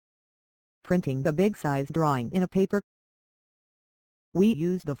printing the big size drawing in a paper. We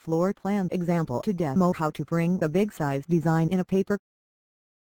use the floor plan example to demo how to bring the big size design in a paper.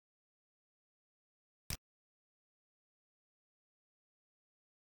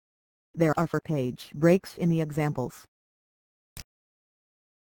 There are 4 page breaks in the examples.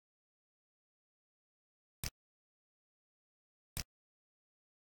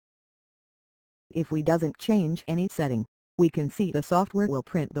 If we doesn't change any setting, we can see the software will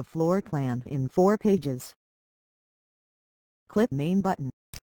print the floor plan in 4 pages. Click Main button.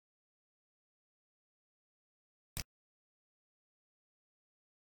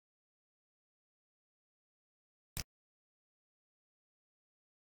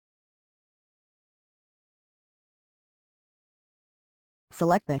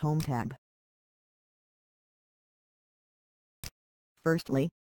 Select the Home tab. Firstly,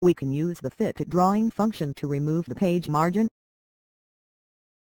 we can use the Fit to Drawing function to remove the page margin.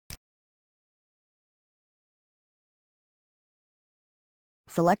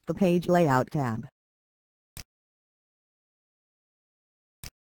 Select the Page Layout tab.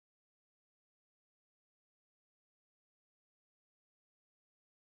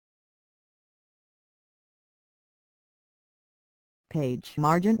 Page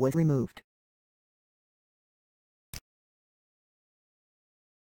margin was removed.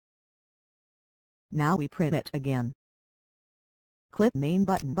 Now we print it again. Click Main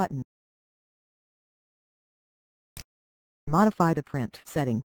button. Modify the print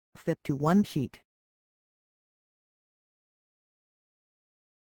setting, Fit to one sheet.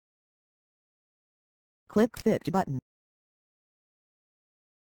 Click Fit button.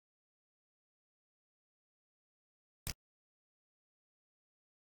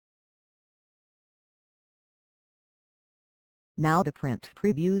 Now the print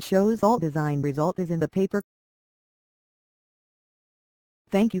preview shows all design result is in the paper.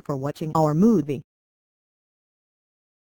 Thank you for watching our movie.